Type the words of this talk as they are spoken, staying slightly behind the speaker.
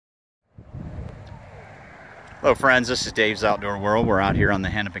Hello friends, this is Dave's Outdoor World. We're out here on the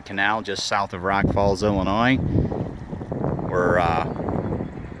Hennepin Canal just south of Rock Falls, Illinois.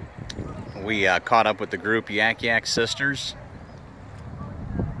 We caught up with the group Yak Yak Sisters,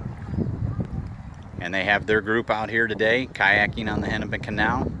 and they have their group out here today kayaking on the Hennepin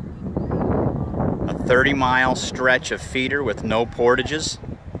Canal. A 30-mile stretch of feeder with no portages.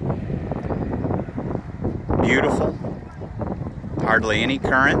 Beautiful. Hardly any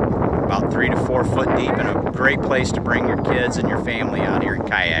current. About 3 to 4 foot deep, and a great place to bring your kids and your family out here and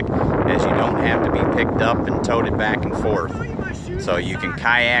kayak, as you don't have to be picked up and toted back and forth. So you can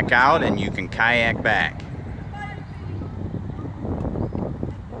kayak out and you can kayak back.